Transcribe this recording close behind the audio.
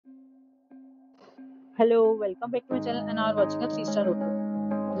Hello, welcome back to my channel and are watching a 3-star hotel.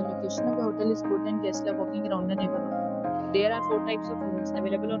 The location of the hotel is good and guests love walking around the neighborhood. There are 4 types of rooms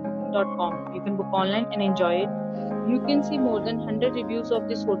available on booking.com. You can book online and enjoy it. You can see more than 100 reviews of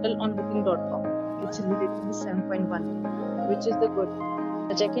this hotel on booking.com. Its review rating is 7.1, which is the good.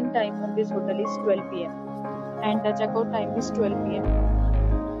 The check-in time of this hotel is 12 p.m. and the check-out time is 12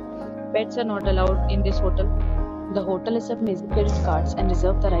 p.m. Pets are not allowed in this hotel. The hotel accepts major credit cards and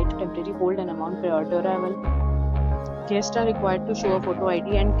reserves the right to temporarily hold an amount prior to arrival. Guests are required to show a photo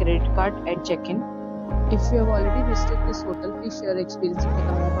ID and credit card at check-in. If you have already visited this hotel, please share your experience in the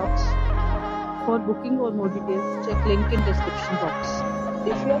comment box. For booking or more details, check link in description box.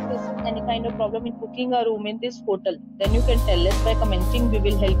 If you are facing any kind of problem in booking a room in this hotel, then you can tell us by commenting. We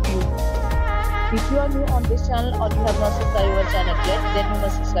will help you. If you are new on this channel or you have not subscribed our channel yet, then you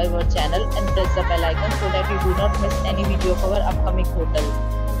must subscribe our channel and press the bell icon so that you do not miss any video of our upcoming hotel.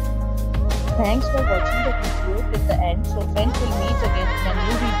 Thanks for watching the video till the end. So friends, will meet again in a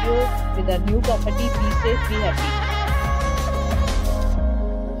new video with a new property. Be safe, be happy.